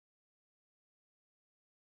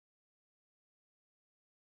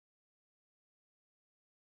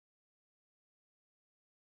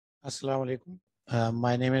Assalamu alaikum.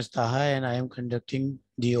 My name is Taha and I am conducting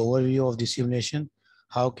the overview of the simulation.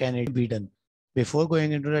 How can it be done? Before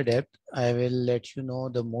going into the depth, I will let you know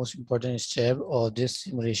the most important step of this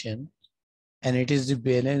simulation, and it is the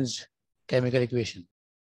balanced chemical equation.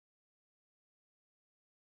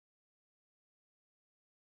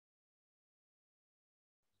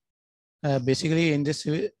 Basically, in this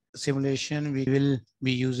simulation, we will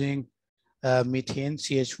be using methane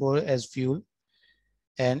CH4 as fuel,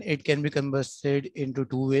 and it can be combusted into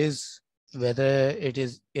two ways, whether it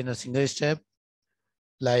is in a single step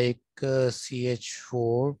like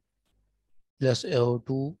CH4 plus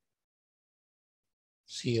AO2,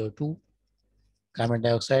 CO2, carbon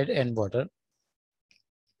dioxide, and water,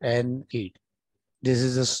 and heat. This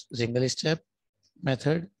is a single step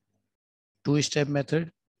method, two-step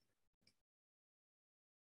method.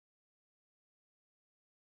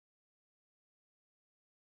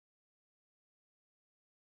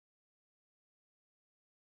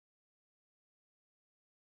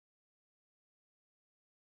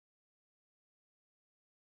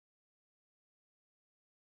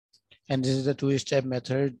 And this is the two-step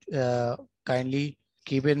method. Kindly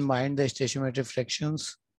keep in mind the stoichiometric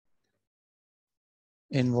fractions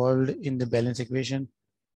involved in the balance equation,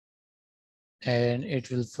 and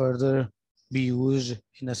it will further be used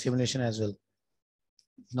in the simulation as well.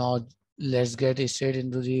 Now let's get straight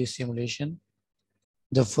into the simulation.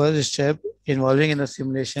 The first step involving in the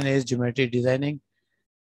simulation is geometry designing.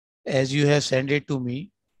 As you have sent it to me,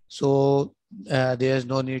 so there's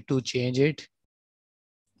no need to change it.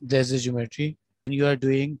 There's the geometry. You are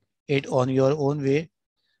doing it on your own way.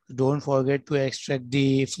 Don't forget to extract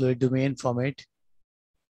the fluid domain from it,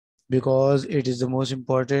 because it is the most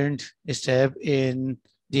important step in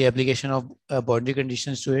the application of boundary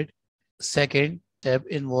conditions to it. Second step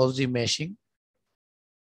involves the meshing.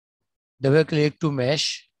 Double click to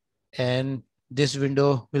mesh and this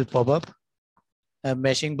window will pop up.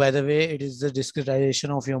 Meshing, by the way, it is the discretization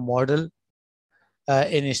of your model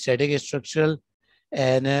in static, structural,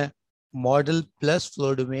 and model plus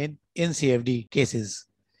flow domain in CFD cases.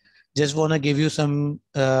 Just want to give you some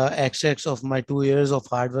extracts of my 2 years of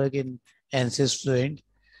hard work in ANSYS Fluent.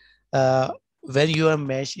 When you are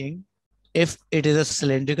meshing, if it is a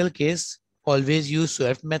cylindrical case, always use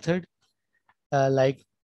swept method,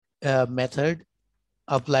 method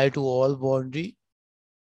apply to all boundary,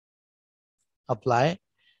 apply,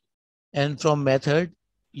 and from method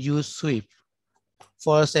use sweep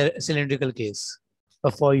for a cylindrical case.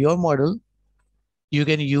 But for your model, you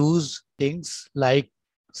can use things like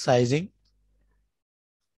sizing.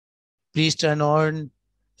 Please turn on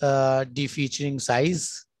defeaturing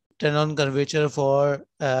size, turn on curvature for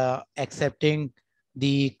accepting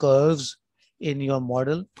the curves in your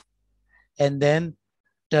model, and then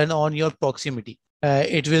turn on your proximity.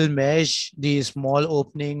 It will mesh the small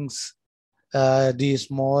openings, the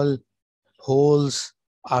small holes.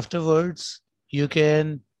 Afterwards, you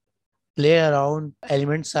can play around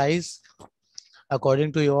element size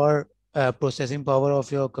according to your processing power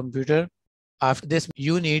of your computer. After this,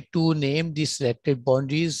 you need to name the selected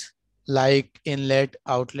boundaries like inlet,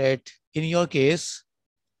 outlet. In your case,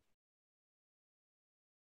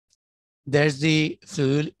 there's the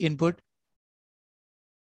fuel input.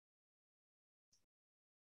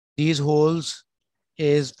 These holes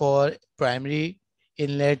is for primary,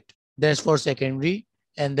 inlet, that's for secondary,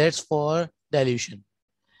 and that's for dilution.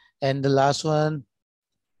 And the last one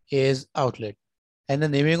is outlet. And the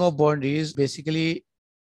naming of boundaries, basically,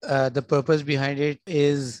 the purpose behind it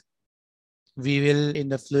is we will, in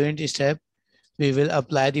the fluent step, we will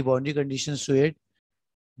apply the boundary conditions to it.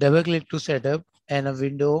 Double click to setup, and a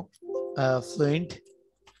window fluent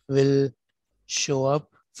will show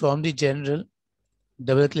up from the general.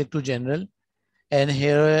 Double click to general, and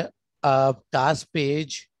here a task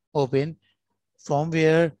page open from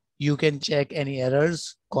where you can check any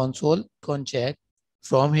errors. Console can check.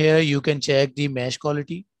 From here, you can check the mesh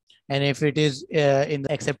quality, and if it is in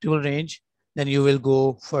the acceptable range, then you will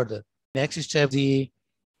go further. Next step, the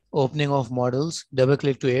opening of models. Double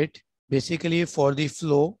click to it. Basically, for the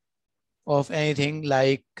flow of anything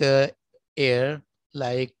like air,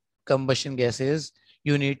 like combustion gases,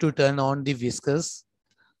 you need to turn on the viscous.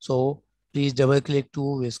 So please double click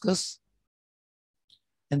to viscous.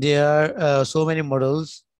 And there are so many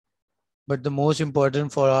models, but the most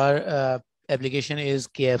important for our application is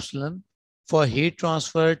K epsilon. For heat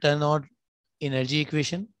transfer, turn on energy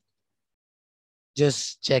equation.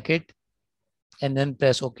 Just check it and then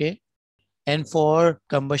press OK. And for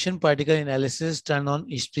combustion particle analysis, turn on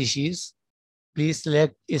species. Please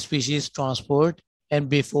select species transport, and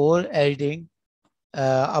before editing,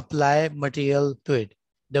 apply material to it.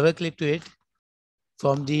 Double click to it.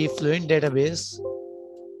 From the Fluent database,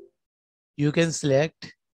 you can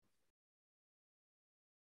select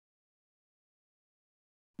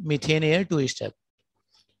methane air 2-step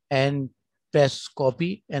and press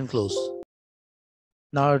copy and close.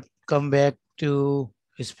 Now come back to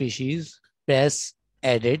species, press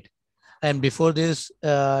edit. And before this,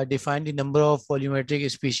 define the number of volumetric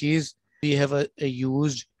species. We have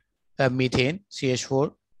used methane,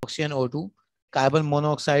 CH4, oxygen, O2, carbon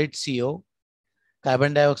monoxide, CO,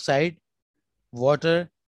 carbon dioxide, water,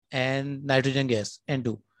 and nitrogen gas,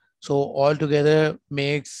 N2. So all together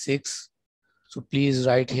makes 6. So please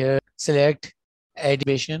write here, select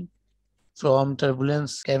addition from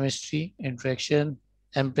turbulence, chemistry, interaction,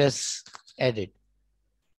 and press edit.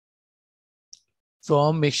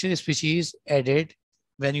 From mixture species edit,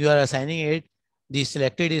 when you are assigning it, the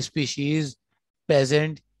selected species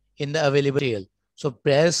present in the available material. So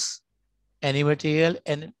press any material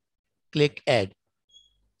and click add.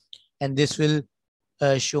 And this will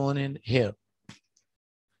shown in here.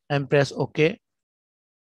 And press OK.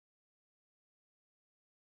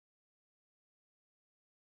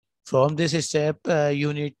 From this step,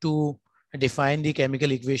 you need to define the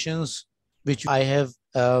chemical equations, which I have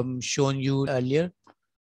shown you earlier.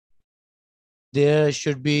 There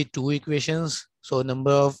should be 2 equations. So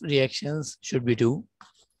number of reactions should be 2.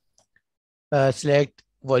 Select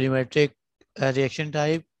volumetric reaction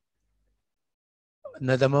type.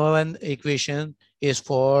 Now, the number 1 equation is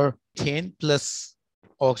for methane plus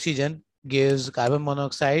oxygen gives carbon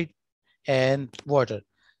monoxide and water.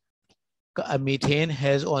 Methane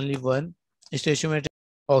has only 1 stoichiometric.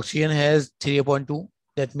 Oxygen has 3.2,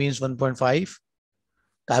 that means 1.5.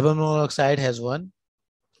 Carbon monoxide has 1,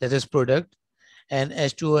 that is product, and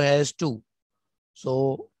H2O has 2.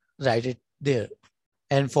 So write it there.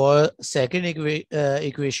 And for second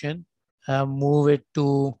equation, move it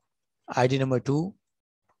to ID number 2.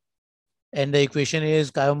 And the equation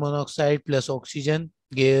is carbon monoxide plus oxygen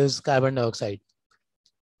gives carbon dioxide.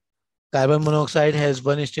 Carbon monoxide has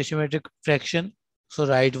 1 stoichiometric fraction, so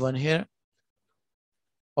write 1 here.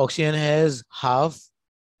 Oxygen has half,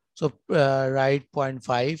 so write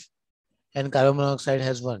 0.5. And carbon monoxide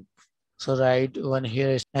has 1. So write 1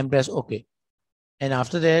 here and press OK. And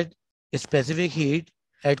after that, specific heat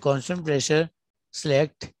at constant pressure,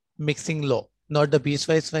 select mixing law, not the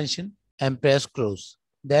piecewise function, and press close.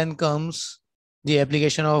 Then comes the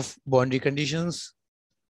application of boundary conditions.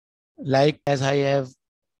 Like as I have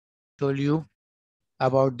told you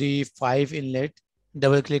about the 5 inlet,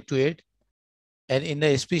 double click to it. And in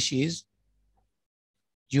the species,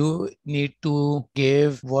 you need to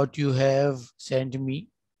give what you have sent me,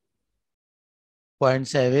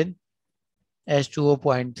 0.7, H2O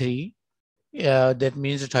 0.3. That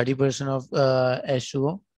means 30% of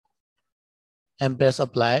H2O, and press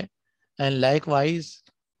apply. And likewise,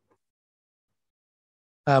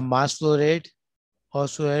 mass flow rate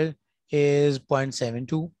also is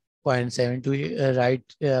 0.72, 0.72, right,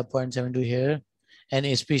 0.72 here,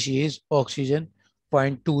 and species oxygen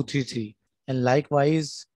 0.233. And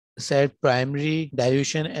likewise, set primary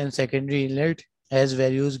dilution and secondary inlet as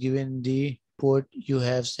values given the report you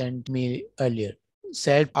have sent me earlier.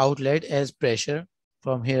 Set outlet as pressure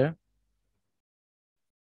from here,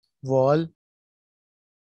 wall,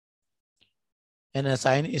 and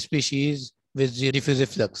assign species with zero diffusive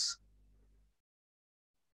flux.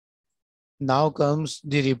 Now comes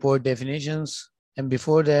the report definitions, and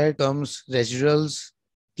before that comes residuals.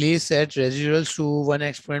 Please set residuals to 1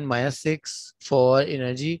 exponent -6 for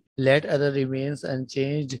energy. Let other remains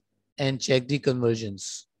unchanged and check the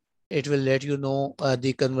conversions. It will let you know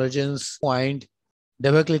the convergence point.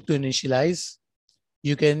 Double click to initialize.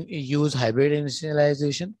 You can use hybrid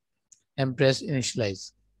initialization and press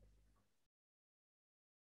initialize.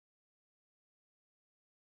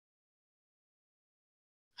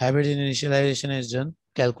 Hybrid initialization is done.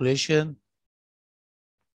 Calculation.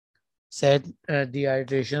 Set the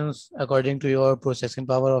iterations according to your processing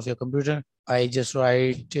power of your computer. I just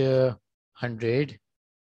write 100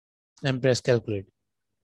 and press calculate.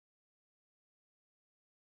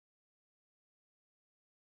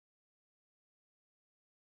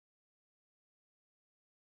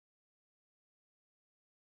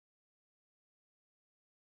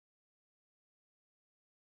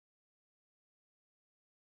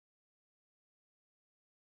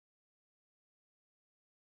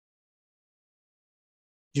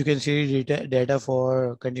 You can see data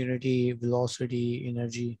for continuity, velocity,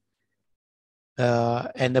 energy,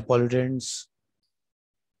 and the pollutants.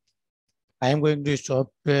 I am going to stop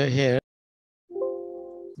here.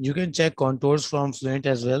 You can check contours from Fluent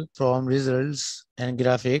as well. From results and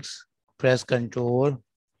graphics, press Control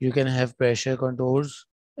You can have pressure controls.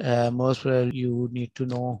 Most probably you need to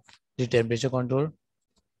know the temperature control.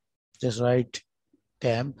 Just write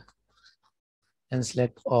temp and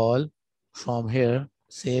select all. From here,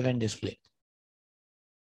 save and display.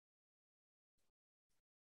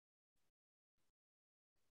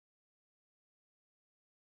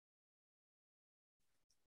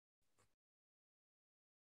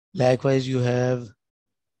 Likewise, you have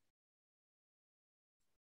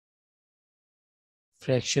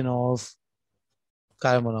fraction of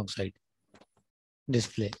carbon monoxide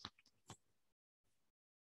display.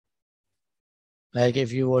 Like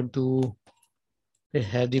if you want to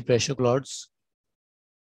have the pressure plots,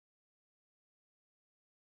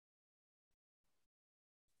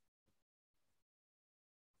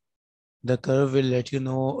 the curve will let you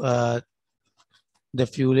know the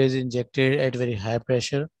fuel is injected at very high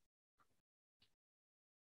pressure,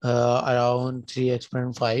 around 3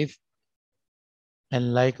 exponent 5,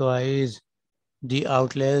 and likewise the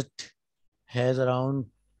outlet has around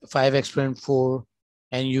 5 exponent 4,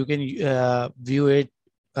 and you can view it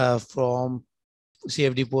from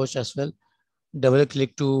CFD post as well. Double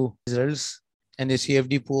click to results and the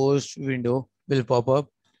CFD post window will pop up.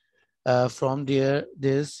 From there,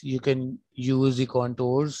 this you can use the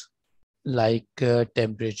contours like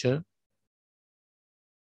temperature.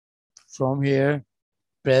 From here,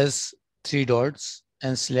 press 3 dots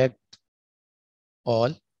and select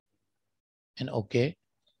all and OK.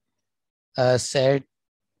 Set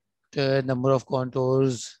number of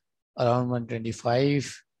contours around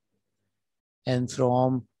 125, and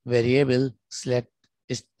from variable select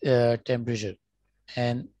temperature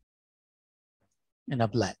and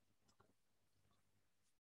apply.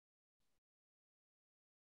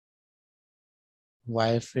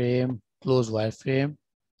 Wireframe, close wireframe.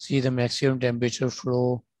 See the maximum temperature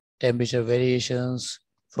flow, temperature variations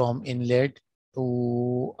from inlet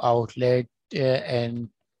to outlet and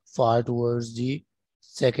far towards the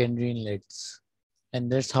secondary inlets.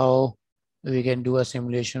 And that's how we can do a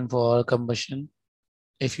simulation for combustion.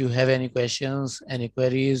 If you have any questions, any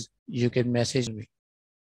queries, you can message me.